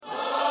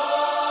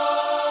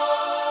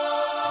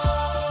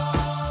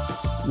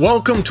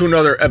Welcome to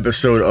another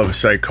episode of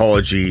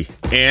Psychology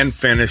and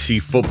Fantasy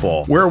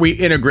Football, where we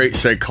integrate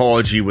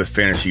psychology with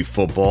fantasy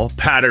football,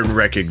 pattern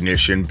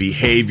recognition,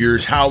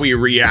 behaviors, how we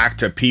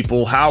react to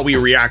people, how we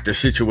react to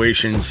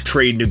situations,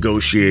 trade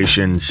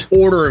negotiations,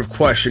 order of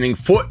questioning,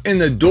 foot in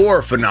the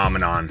door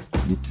phenomenon.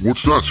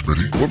 What's that,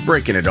 Smitty? We're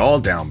breaking it all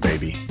down,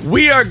 baby.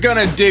 We are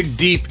gonna dig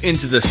deep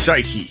into the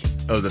psyche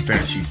of the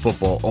fantasy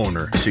football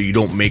owner so you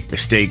don't make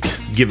mistakes,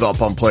 give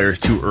up on players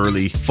too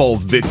early, fall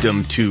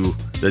victim to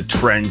the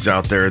trends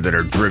out there that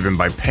are driven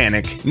by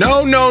panic.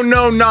 No,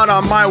 not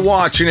on my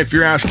watch. And if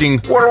you're asking,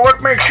 well,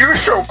 what makes you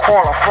so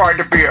qualified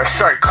to be a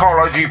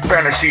psychology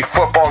fantasy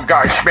football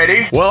guy,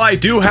 Smitty? Well, I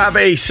do have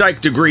a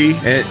psych degree,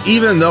 and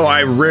even though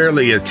I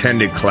rarely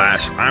attended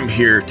class, I'm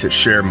here to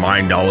share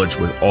my knowledge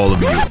with all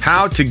of you.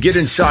 How to get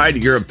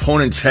inside your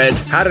opponent's head,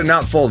 how to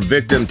not fall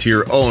victim to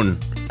your own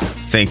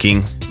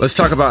thinking. Let's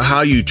talk about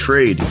how you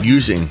trade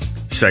using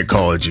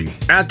psychology.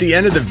 At the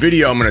end of the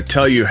video, I'm going to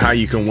tell you how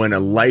you can win a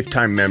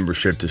lifetime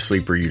membership to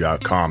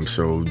sleeperu.com,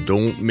 so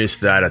don't miss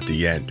that at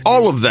the end.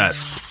 All of that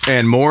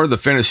and more, the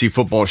Fantasy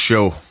Football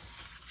Show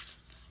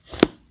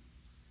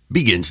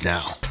begins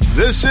now.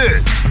 This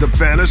is the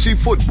Fantasy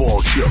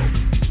Football Show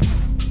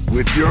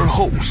with your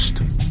host,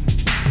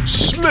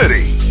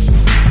 Smitty.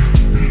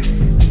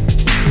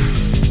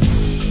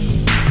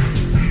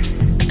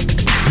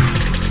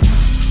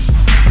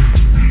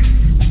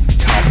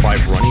 Top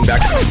 5 running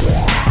back.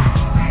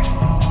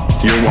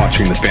 You're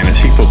watching the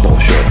Fantasy Football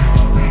Show.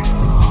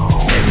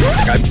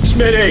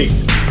 Smitty!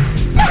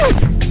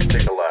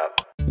 Take a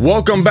lap.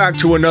 Welcome back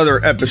to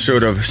another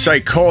episode of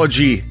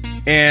Psychology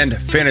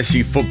and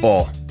Fantasy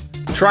Football.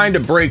 Trying to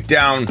break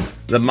down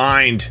the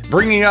mind,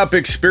 bringing up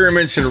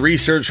experiments and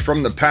research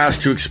from the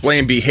past to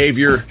explain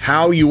behavior,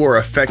 how you are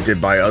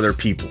affected by other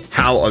people,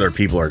 how other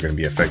people are going to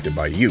be affected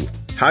by you,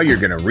 how you're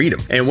going to read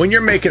them. And when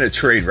you're making a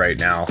trade right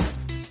now,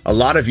 a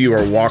lot of you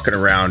are walking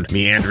around,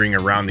 meandering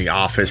around the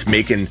office,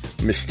 making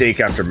mistake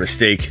after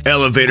mistake.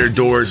 Elevator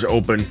doors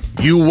open.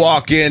 You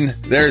walk in,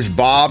 there's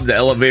Bob, the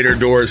elevator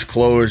doors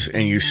close,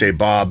 and you say,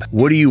 Bob,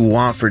 what do you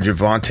want for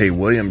Javonte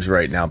Williams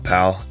right now,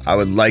 pal? I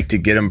would like to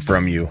get him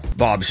from you.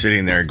 Bob's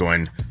sitting there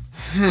going,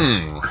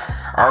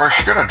 I was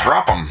gonna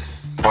drop him,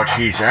 but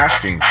he's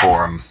asking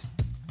for him.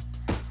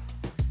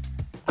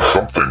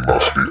 Something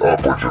must be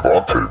up with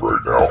Javonte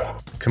right now.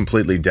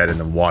 Completely dead in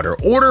the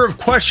water. Order of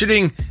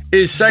questioning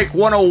is Psych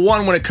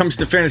 101 when it comes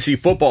to fantasy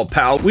football,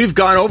 pal. We've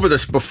gone over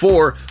this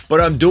before, but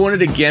I'm doing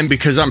it again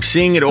because I'm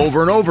seeing it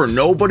over and over.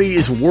 Nobody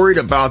is worried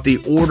about the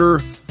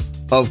order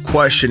of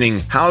questioning,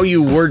 how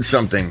you word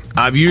something.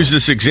 I've used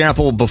this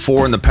example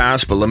before in the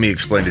past, but let me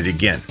explain it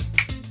again.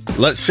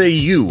 Let's say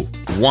you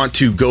want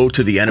to go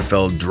to the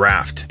NFL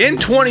draft in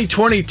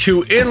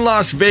 2022 in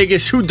Las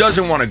Vegas. Who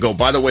doesn't want to go?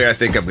 By the way, I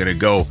think I'm going to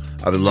go.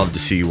 I would love to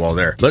see you all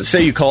there. Let's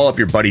say you call up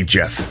your buddy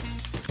Jeff.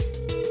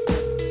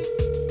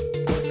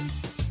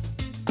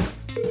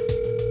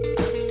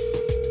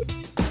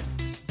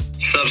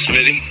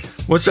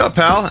 What's up,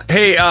 pal?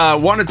 Hey,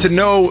 wanted to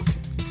know,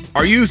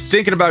 are you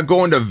thinking about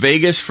going to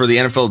Vegas for the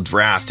NFL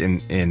draft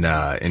in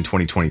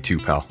 2022,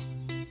 pal?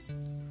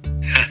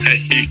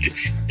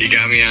 You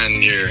got me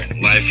on your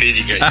live feed.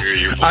 You got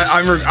your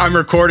I'm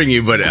recording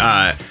you, but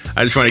I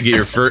just want to get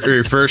your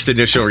first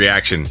initial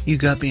reaction. You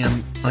got me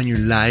on your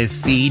live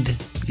feed.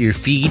 Your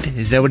feed,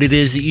 is that what it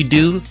is that you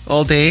do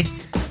all day?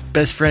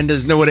 Best friend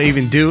doesn't know what I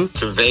even do.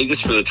 To Vegas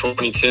for the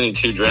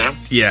 2022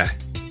 draft. Yeah.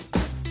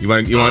 You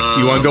want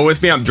to go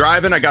with me? I'm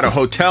driving. I got a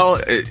hotel.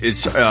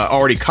 It's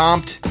already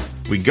comped.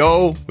 We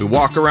go. We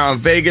walk around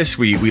Vegas.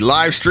 We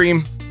live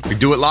stream. We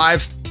do it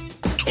live.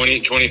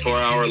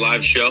 24-hour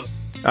live show.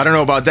 I don't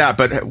know about that,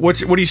 but what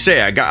do you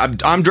say?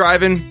 I'm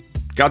driving.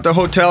 Got the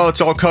hotel. It's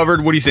all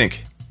covered. What do you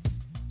think?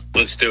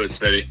 Let's do it,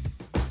 Smitty.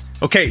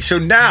 Okay, so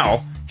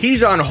now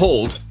he's on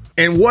hold,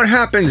 and what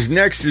happens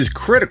next is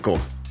critical.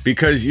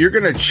 Because you're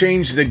going to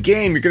change the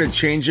game. You're going to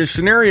change the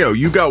scenario.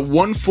 You got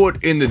one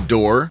foot in the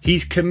door.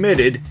 He's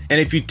committed. And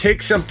if you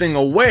take something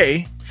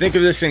away, think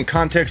of this in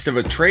context of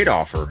a trade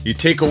offer. You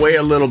take away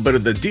a little bit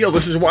of the deal.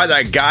 This is why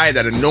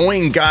that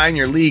annoying guy in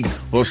your league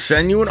will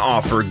send you an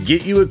offer,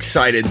 get you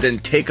excited, then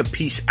take a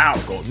piece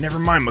out. Go, never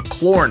mind,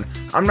 McLaurin.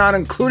 I'm not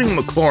including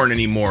McLaurin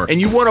anymore.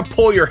 And you want to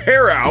pull your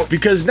hair out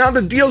because now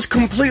the deal's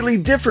completely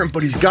different,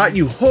 but he's got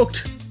you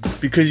hooked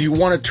because you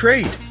want to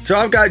trade. So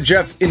I've got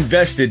Jeff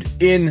invested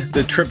in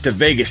the trip to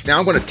Vegas. Now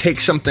I'm going to take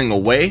something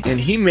away, and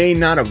he may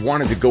not have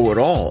wanted to go at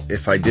all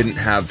if I didn't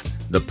have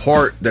the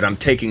part that I'm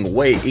taking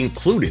away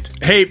included.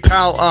 Hey,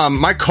 pal,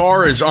 my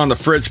car is on the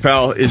fritz,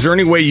 pal. Is there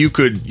any way you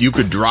could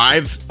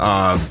drive?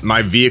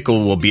 My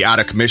vehicle will be out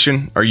of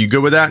commission. Are you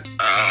good with that?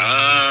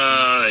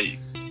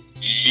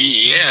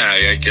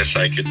 Yeah, I guess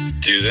I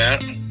could do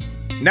that.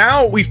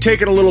 Now we've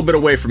taken a little bit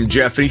away from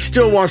Jeff, and he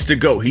still wants to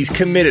go. He's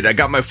committed. I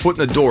got my foot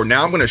in the door.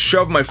 Now I'm going to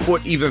shove my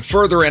foot even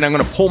further, and I'm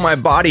going to pull my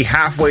body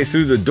halfway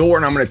through the door,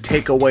 and I'm going to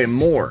take away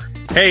more.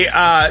 Hey,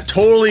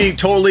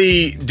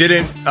 totally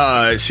didn't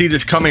see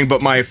this coming,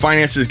 but my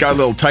finances got a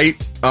little tight.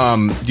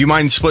 Do you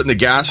mind splitting the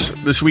gas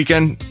this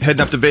weekend,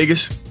 heading up to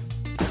Vegas?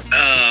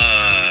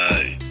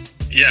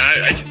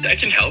 Yeah, I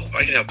can help.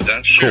 I can help with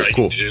that. Sure,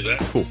 Cool. I can do that.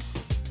 Cool.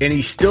 And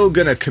he's still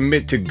going to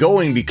commit to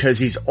going because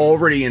he's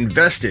already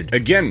invested.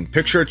 Again,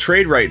 picture a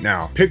trade right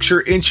now.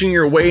 Picture inching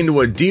your way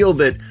into a deal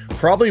that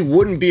probably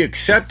wouldn't be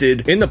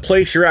accepted in the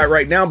place you're at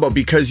right now, but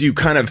because you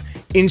kind of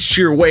inched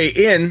your way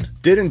in,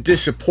 didn't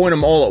disappoint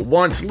them all at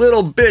once,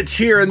 little bits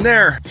here and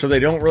there, so they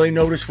don't really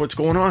notice what's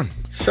going on.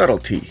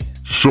 Subtlety.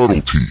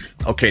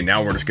 Okay,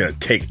 now we're just going to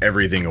take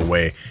everything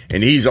away,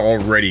 and he's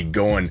already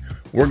going.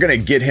 We're going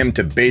to get him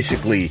to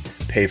basically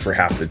pay for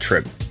half the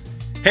trip.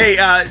 Hey,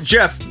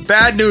 Jeff,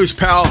 bad news,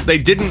 pal. They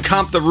didn't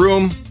comp the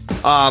room.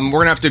 We're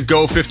going to have to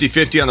go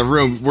 50-50 on the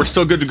room. We're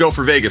still good to go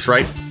for Vegas,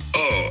 right?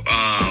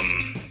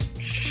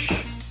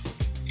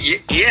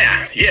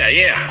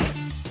 Yeah.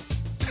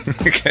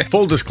 Okay.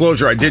 Full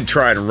disclosure, I did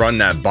try to run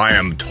that by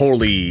him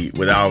totally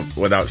without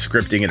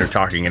scripting it or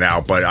talking it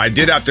out, but I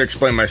did have to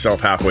explain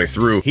myself halfway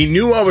through. He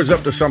knew I was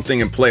up to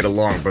something and played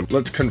along, but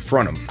let's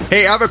confront him.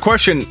 Hey, I have a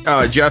question,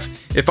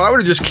 Jeff. If I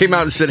would have just came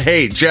out and said,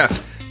 hey,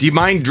 Jeff, do you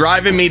mind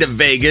driving me to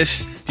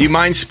Vegas? Do you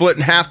mind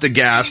splitting half the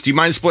gas? Do you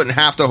mind splitting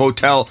half the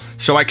hotel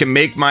so I can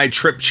make my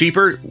trip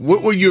cheaper?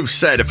 What would you have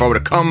said if I would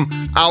have come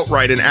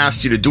outright and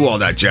asked you to do all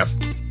that, Jeff?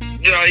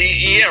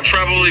 Yeah,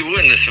 probably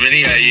wouldn't,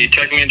 Smitty. You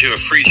took me into a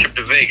free trip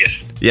to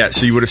Vegas. Yeah,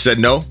 so you would have said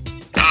no?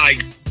 I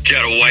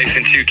got a wife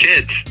and 2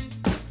 kids.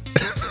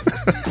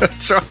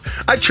 So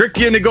I tricked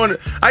you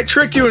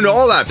into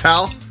all that,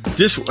 pal.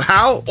 Just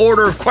how?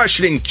 Order of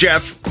questioning,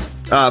 Jeff.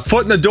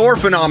 Foot in the door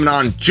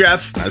phenomenon,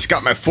 Jeff. I just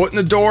got my foot in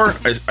the door.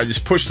 I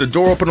just pushed the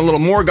door open a little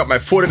more, got my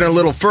foot in a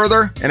little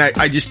further, and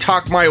I just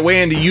talked my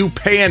way into you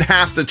paying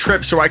half the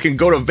trip so I can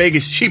go to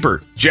Vegas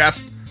cheaper,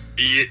 Jeff.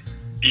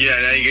 Yeah,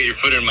 now you get your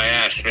foot in my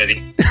ass,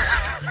 Smitty.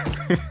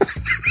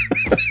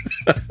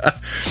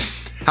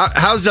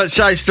 How's that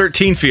size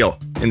 13 feel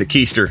in the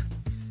keister?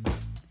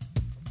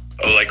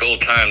 Oh, like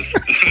old times.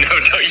 No,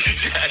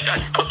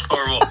 that sounds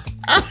horrible.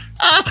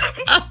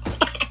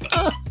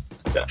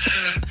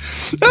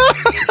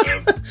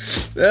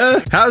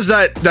 How's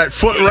that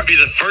foot? It would be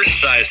the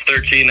first size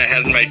 13 I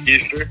had in my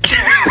keister.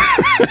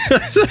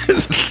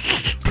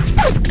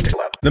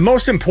 The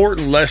most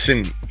important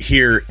lesson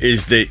here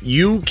is that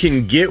you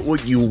can get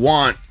what you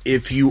want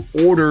if you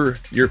order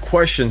your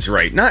questions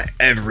right. Not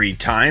every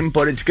time,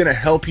 but it's going to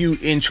help you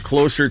inch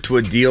closer to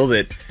a deal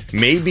that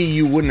maybe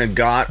you wouldn't have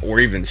got or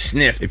even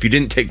sniffed if you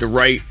didn't take the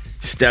right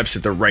steps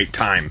at the right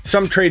time.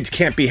 Some trades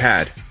can't be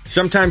had.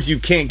 Sometimes you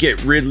can't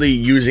get Ridley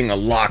using a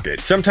Lockett.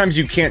 Sometimes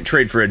you can't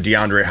trade for a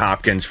DeAndre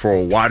Hopkins for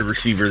a wide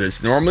receiver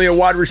that's normally a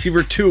wide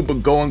receiver too,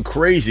 but going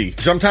crazy.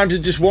 Sometimes it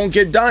just won't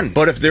get done.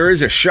 But if there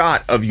is a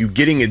shot of you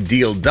getting a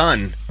deal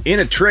done in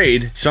a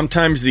trade,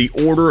 sometimes the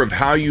order of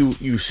how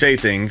you say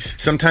things,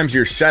 sometimes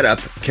your setup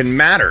can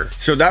matter.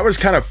 So that was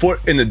kind of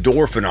foot in the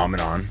door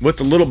phenomenon with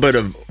a little bit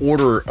of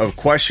order of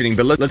questioning.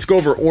 But let's go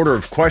over order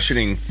of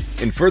questioning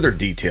in further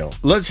detail.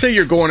 Let's say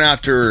you're going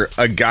after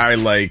a guy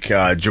like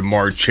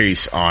Ja'Marr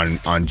Chase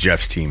on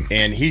Jeff's team,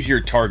 and he's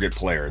your target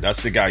player.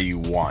 That's the guy you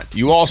want.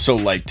 You also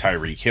like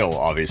Tyreek Hill,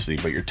 obviously,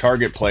 but your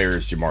target player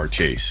is Ja'Marr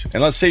Chase.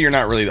 And let's say you're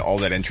not really all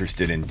that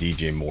interested in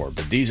DJ Moore,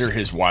 but these are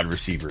his wide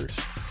receivers.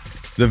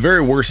 The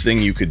very worst thing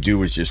you could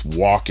do is just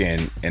walk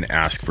in and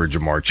ask for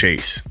Ja'Marr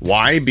Chase.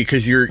 Why?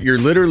 Because you're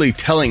literally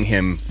telling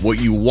him what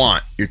you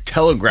want. You're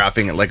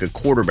telegraphing it like a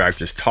quarterback,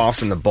 just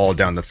tossing the ball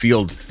down the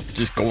field,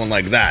 just going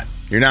like that.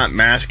 You're not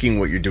masking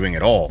what you're doing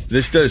at all.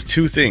 This does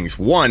two things.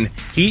 One,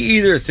 he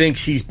either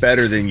thinks he's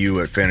better than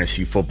you at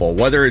fantasy football.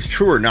 Whether it's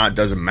true or not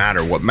doesn't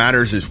matter. What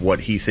matters is what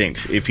he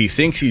thinks. If he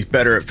thinks he's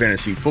better at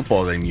fantasy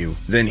football than you,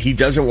 then he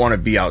doesn't want to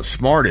be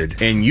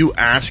outsmarted. And you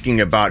asking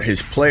about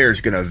his player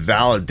is going to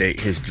validate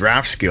his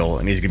draft skill.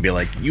 And he's going to be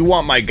like, you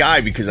want my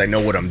guy because I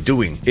know what I'm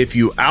doing. If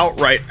you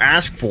outright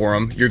ask for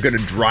him, you're going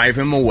to drive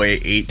him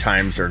away 8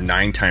 times or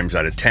 9 times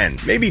out of 10.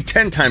 Maybe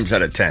 10 times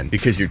out of 10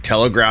 because you're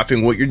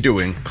telegraphing what you're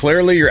doing.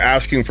 Clearly, you're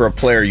asking for a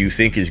player you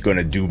think is going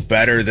to do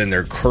better than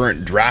their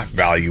current draft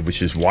value,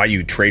 which is why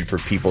you trade for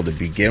people to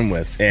begin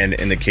with. And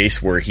in the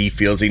case where he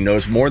feels he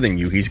knows more than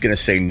you, he's going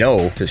to say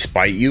no to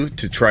spite you,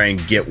 to try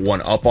and get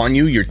one up on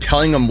you. You're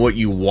telling him what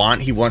you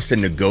want. He wants to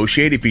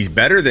negotiate. If he's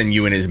better than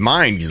you in his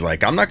mind, he's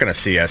like, I'm not going to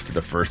say yes to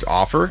the first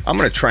offer. I'm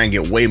going to try and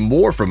get way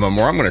more from him,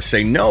 or I'm going to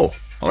say no.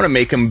 I'm going to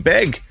make him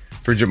beg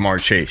for Ja'Marr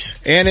Chase.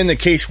 And in the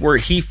case where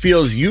he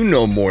feels you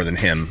know more than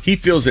him, he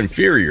feels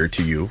inferior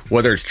to you,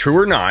 whether it's true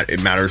or not,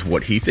 it matters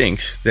what he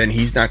thinks, then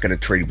he's not going to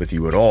trade with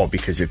you at all.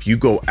 Because if you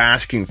go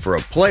asking for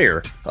a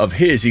player of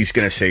his, he's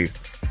going to say,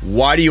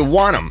 why do you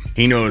want him?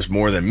 He knows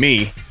more than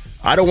me.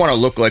 I don't want to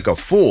look like a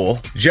fool.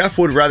 Jeff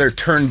would rather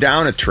turn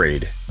down a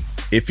trade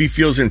if he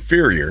feels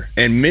inferior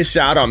and miss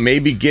out on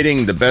maybe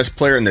getting the best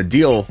player in the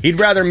deal. He'd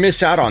rather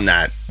miss out on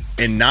that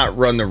and not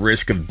run the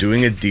risk of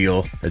doing a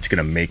deal that's going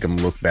to make him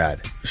look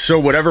bad. So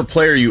whatever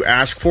player you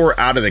ask for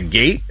out of the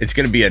gate, it's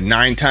going to be a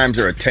 9 times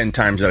or a 10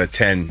 times out of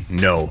 10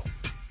 no.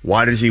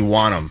 Why does he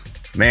want him?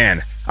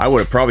 Man, I would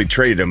have probably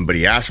traded him, but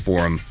he asked for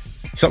him.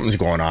 Something's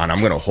going on. I'm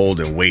going to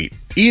hold and wait.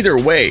 Either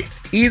way,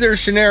 Either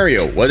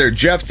scenario, whether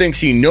Jeff thinks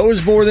he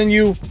knows more than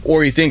you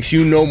or he thinks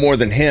you know more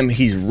than him,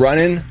 he's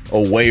running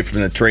away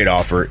from the trade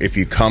offer if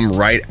you come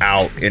right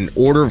out and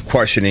order of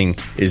questioning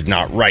is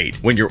not right.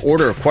 When your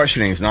order of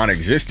questioning is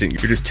non-existent,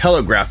 you're just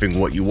telegraphing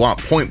what you want.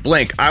 Point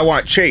blank, I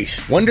want Chase.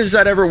 When does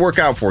that ever work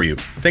out for you?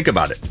 Think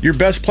about it. Your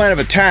best plan of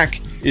attack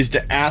is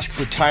to ask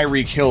for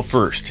Tyreek Hill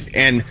first.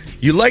 And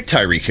you like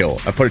Tyreek Hill.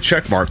 I put a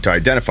check mark to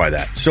identify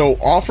that. So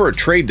offer a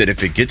trade that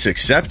if it gets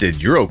accepted,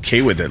 you're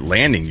okay with it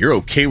landing. You're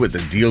okay with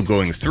the deal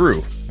going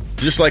through.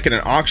 Just like in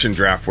an auction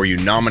draft where you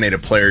nominate a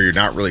player you're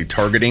not really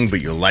targeting,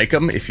 but you like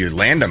them. If you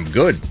land them,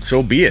 good.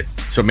 So be it.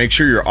 So make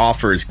sure your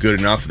offer is good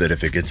enough that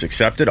if it gets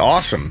accepted,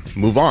 awesome.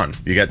 Move on.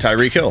 You got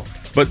Tyreek Hill.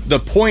 But the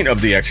point of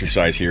the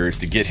exercise here is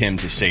to get him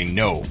to say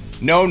no.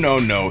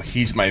 No.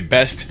 He's my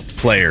best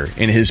player.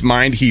 In his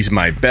mind, he's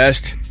my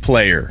best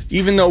player.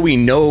 Even though we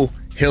know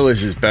Hill is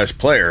his best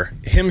player,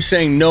 him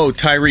saying no,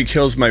 Tyreek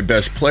Hill's my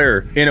best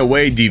player, in a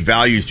way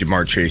devalues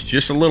Ja'Marr Chase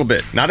just a little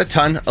bit. Not a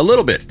ton, a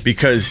little bit.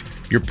 Because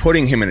you're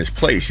putting him in his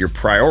place. You're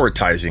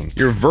prioritizing.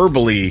 You're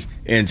verbally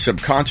and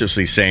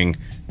subconsciously saying,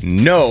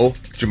 no,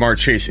 Ja'Marr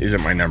Chase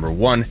isn't my number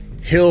one.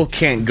 Hill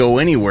can't go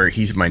anywhere.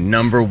 He's my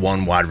number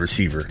one wide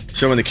receiver.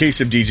 So in the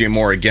case of DJ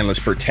Moore, again, let's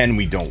pretend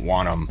we don't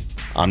want him.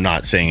 I'm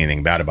not saying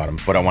anything bad about him,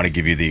 but I want to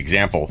give you the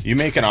example. You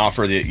make an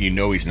offer that you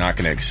know he's not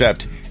going to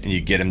accept, and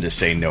you get him to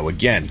say no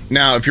again.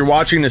 Now, if you're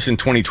watching this in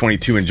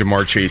 2022 and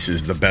Ja'Marr Chase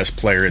is the best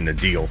player in the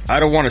deal, I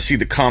don't want to see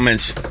the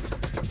comments,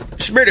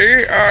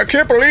 Smitty, I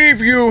can't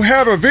believe you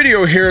have a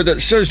video here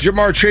that says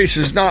Ja'Marr Chase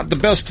is not the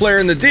best player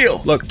in the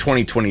deal. Look,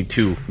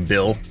 2022,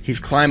 Bill, he's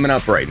climbing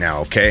up right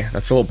now, okay?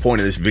 That's the whole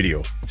point of this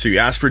video. So you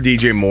ask for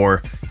DJ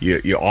Moore,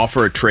 you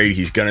offer a trade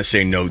he's going to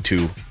say no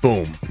to,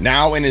 boom.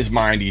 Now in his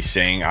mind, he's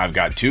saying, I've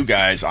got two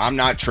guys, I'm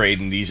not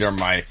trading, these are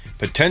my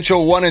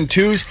potential 1 and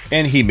 2s,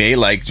 and he may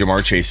like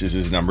Ja'Marr Chase as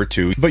his number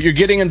 2, but you're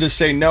getting him to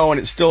say no, and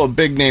it's still a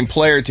big name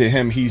player to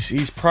him. He's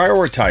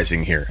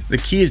prioritizing here. The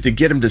key is to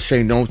get him to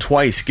say no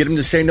twice. Get him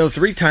to say no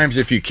 3 times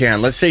if you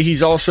can. Let's say he's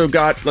got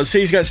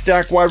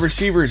stacked wide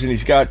receivers and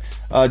he's got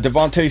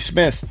Devontae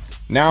Smith.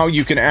 Now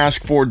you can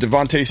ask for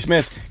Devontae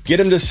Smith. Get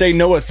him to say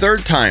no a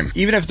 3rd time.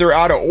 Even if they're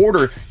out of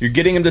order, you're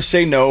getting him to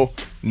say no.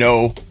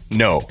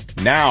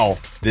 Now,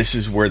 this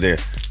is where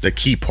the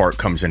key part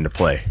comes into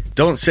play.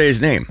 Don't say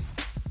his name.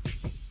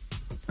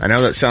 I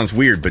know that sounds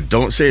weird, but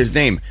don't say his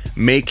name.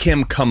 Make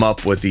him come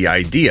up with the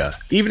idea.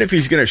 Even if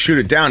he's going to shoot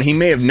it down, he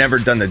may have never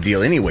done the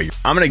deal anyway.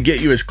 I'm going to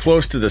get you as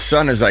close to the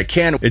sun as I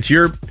can. It's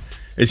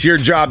your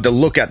job to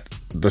look at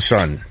the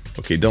sun.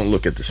 Okay, don't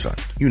look at the sun.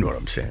 You know what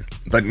I'm saying.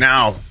 But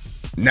now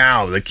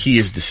the key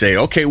is to say,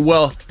 okay,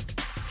 well,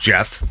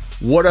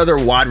 Jeff, what other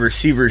wide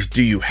receivers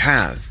do you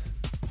have?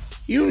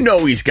 You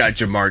know he's got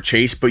Ja'Marr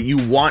Chase, but you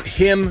want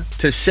him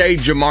to say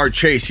Ja'Marr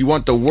Chase. You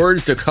want the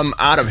words to come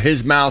out of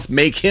his mouth.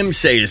 Make him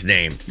say his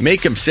name.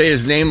 Make him say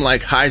his name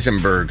like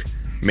Heisenberg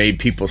made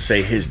people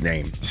say his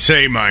name.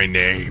 Say my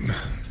name.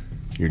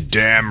 You're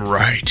damn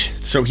right.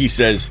 So he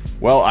says,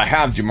 well, I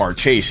have Ja'Marr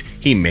Chase.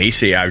 He may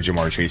say I have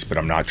Ja'Marr Chase, but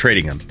I'm not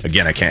trading him.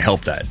 Again, I can't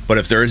help that. But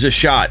if there is a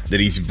shot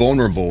that he's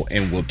vulnerable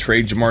and will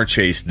trade Ja'Marr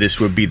Chase, this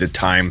would be the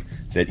time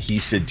that he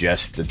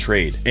suggests the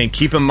trade. And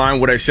keep in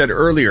mind what I said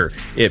earlier.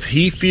 If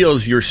he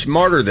feels you're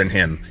smarter than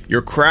him,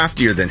 you're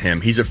craftier than him,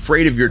 he's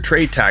afraid of your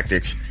trade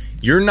tactics,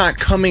 you're not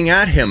coming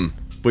at him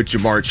with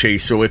Ja'Marr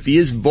Chase. So if he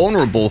is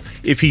vulnerable,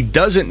 if he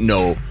doesn't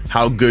know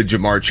how good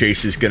Ja'Marr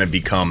Chase is going to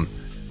become,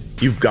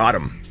 you've got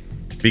him.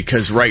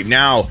 Because right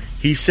now,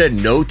 he said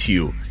no to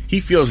you. He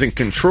feels in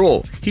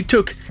control. He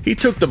took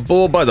the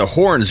bull by the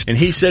horns and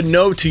he said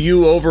no to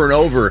you over and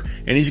over.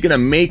 And he's going to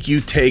make you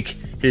take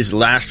his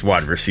last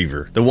wide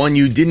receiver, the one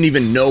you didn't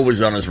even know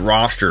was on his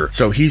roster.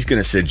 So he's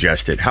going to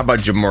suggest it. How about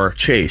Ja'Marr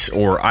Chase?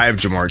 Or I have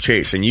Ja'Marr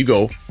Chase. And you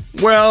go,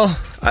 well,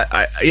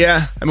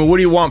 yeah. I mean, what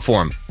do you want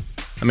for him?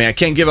 I mean, I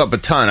can't give up a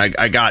ton.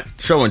 I got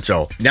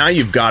so-and-so. Now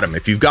you've got him.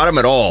 If you've got him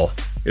at all,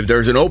 if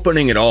there's an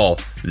opening at all,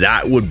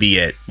 that would be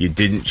it. You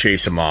didn't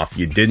chase him off.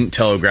 You didn't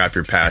telegraph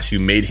your pass. You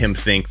made him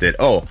think that,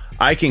 oh,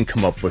 I can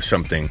come up with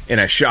something.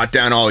 And I shot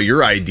down all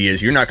your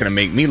ideas. You're not going to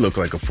make me look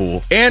like a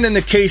fool. And in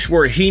the case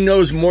where he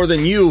knows more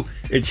than you,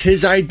 it's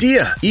his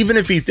idea. Even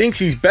if he thinks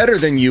he's better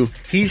than you,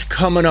 he's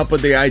coming up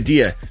with the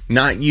idea,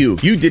 not you.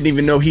 You didn't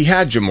even know he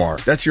had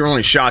Ja'Marr. That's your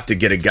only shot to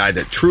get a guy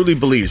that truly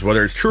believes,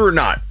 whether it's true or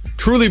not,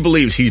 truly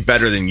believes he's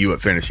better than you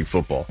at fantasy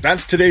football.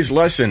 That's today's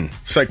lesson,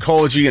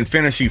 psychology and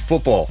fantasy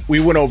football.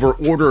 We went over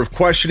order of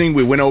questioning.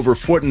 We went over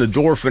foot in the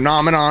door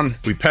phenomenon.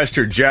 We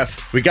pestered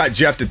Jeff. We got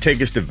Jeff to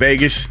take us to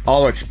Vegas.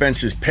 All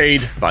expenses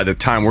paid by the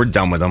time we're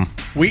done with him.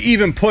 We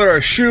even put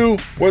our shoe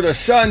where the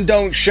sun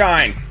don't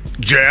shine.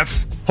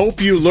 Jeff?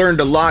 Hope you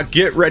learned a lot.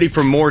 Get ready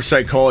for more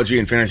psychology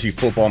and fantasy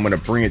football. I'm going to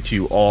bring it to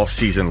you all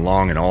season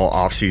long and all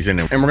off season.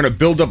 And we're going to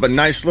build up a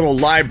nice little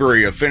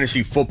library of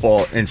fantasy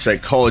football and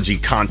psychology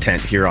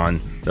content here on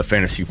the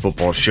Fantasy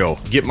Football Show.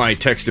 Get my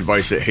text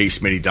device at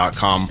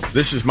heysmitty.com.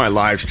 This is my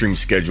live stream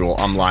schedule.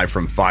 I'm live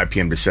from 5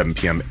 p.m. to 7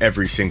 p.m.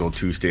 every single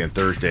Tuesday and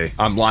Thursday.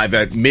 I'm live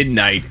at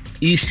midnight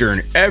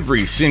Eastern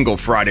every single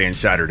Friday and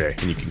Saturday.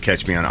 And you can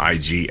catch me on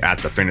IG at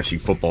the Fantasy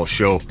Football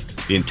Show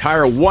the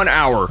entire 1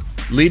 hour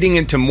leading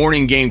into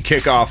morning game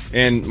kickoff.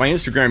 And my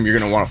Instagram you're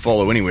going to want to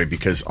follow anyway,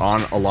 because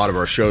on a lot of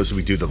our shows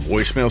we do the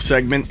voicemail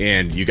segment,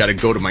 and you got to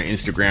go to my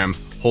Instagram,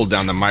 hold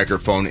down the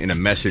microphone in a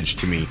message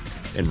to me,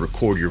 and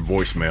record your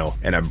voicemail,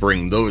 and I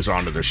bring those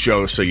onto the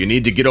show. So you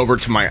need to get over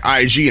to my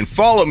IG and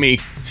follow me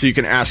so you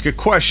can ask a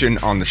question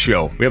on the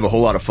show. We have a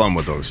whole lot of fun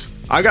with those.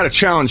 I got a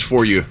challenge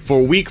for you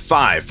for week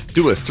 5.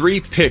 Do a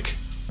 3-pick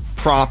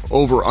prop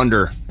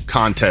over-under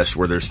contest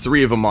where there's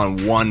 3 of them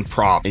on one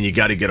prop, and you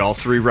got to get all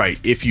 3 right.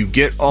 If you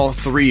get all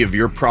 3 of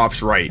your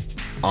props right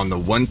on the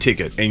one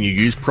ticket, and you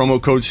use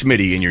promo code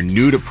Smitty, and you're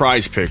new to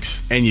Prize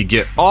Picks, and you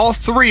get all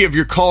 3 of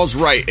your calls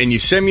right, and you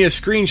send me a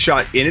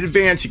screenshot in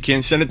advance, you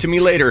can't send it to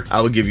me later,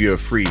 I will give you a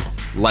free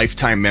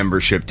lifetime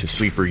membership to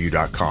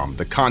sleeperu.com.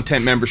 The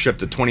content membership,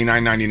 the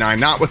 $29.99,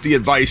 not with the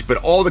advice, but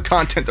all the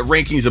content, the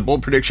rankings, the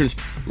bold predictions,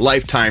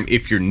 lifetime.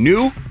 If you're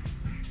new,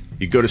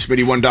 you go to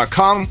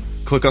smitty1.com,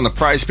 click on the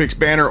Prize Picks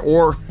banner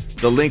or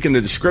the link in the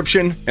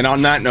description. And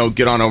on that note,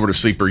 get on over to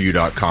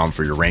sleeperu.com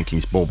for your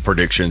rankings, bold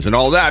predictions, and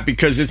all that,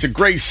 because it's a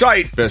great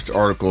site. Best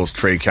articles,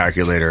 trade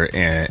calculator,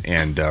 and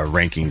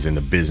rankings in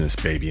the business,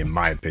 baby, in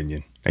my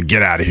opinion. And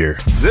get out of here.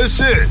 This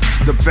is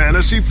the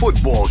Fantasy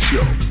Football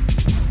Show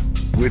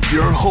with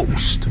your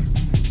host,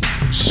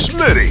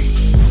 Smitty.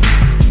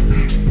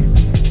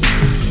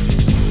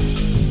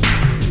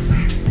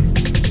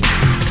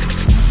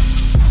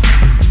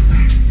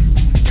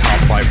 Top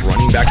 5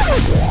 running back.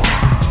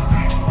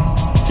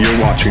 You're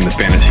watching the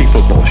Fantasy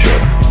Football Show.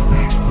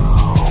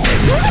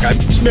 I'm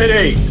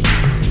Smitty.